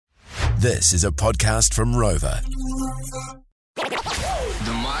This is a podcast from Rover.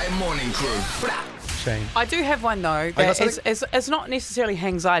 The My Morning Crew. Shane. I do have one though got that is not necessarily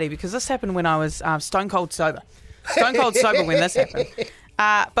anxiety, because this happened when I was stone cold sober. Stone cold sober when this happened.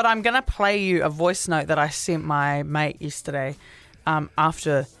 But I'm going to play you a voice note that I sent my mate yesterday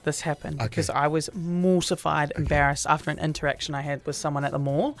after this happened, because I was mortified, embarrassed after an interaction I had with someone at the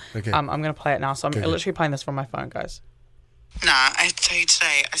mall. Okay. I'm going to play it now. So I'm literally playing this from my phone, guys. Nah, I tell you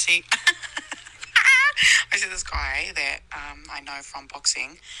today, I see this guy that I know from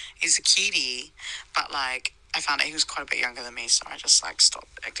boxing. He's a cutie, but like I found out he was quite a bit younger than me, so I just like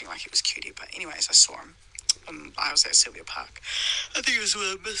stopped acting like he was cutie. But anyways, I saw him. I was at Sylvia Park. I think it was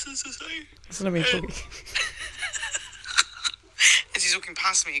with Mrs. to say. Listen to me talking. As he's walking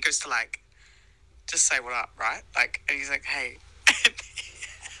past me, he goes to like just say what up, right? Like, and he's like, hey.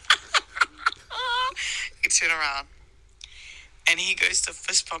 You turn around. And he goes to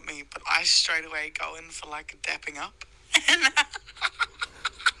fist bump me, but I straight away go in for like a dapping up. And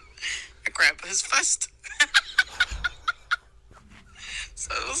I grab his fist.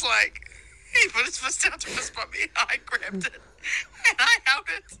 So it was like, he put his fist out to fist bump me, and I grabbed it. And I held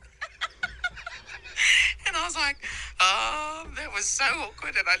it. And I was like, oh, that was so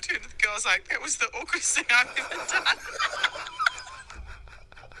awkward. And I turned to the girl, I was like, that was the awkwardest thing I've ever done.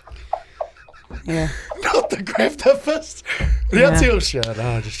 Yeah. Not the grab the fist. That's your shit.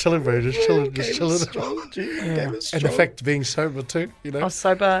 No, just chilling, bro. Just chilling. And the fact being sober too, you I know. was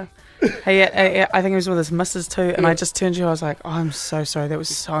sober. Hey, I think he was with his missus too, and I just turned to you. I was like, "Oh, I'm so sorry. That was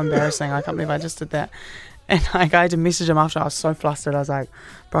so embarrassing. I can't believe I just did that." And like, I had to message him after. I was so flustered. I was like,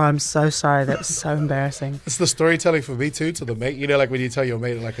 "Bro, I'm so sorry. That was so embarrassing." It's the storytelling for me too, to the mate. You know, like when you tell your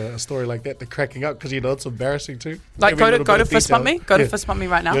mate like a story like that, they're cracking up because you know it's embarrassing too. Like, Give me a go little to bit of fist bump detail. me. Go to Yeah. fist bump me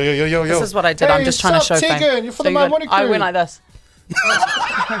right now. Yo. This is what I did. Hey, I'm just trying to show Tegan, fame. you're from the So My you Morning I Crew. went like this,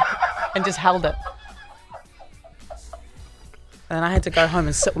 and just held it. And then I had to go home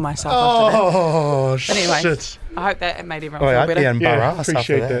and sit with myself after that. Oh, But anyway, shit. I hope that made everyone Oh, feel I'd be better. embarrassed after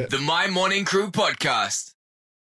appreciate that. that. The My Morning Crew podcast.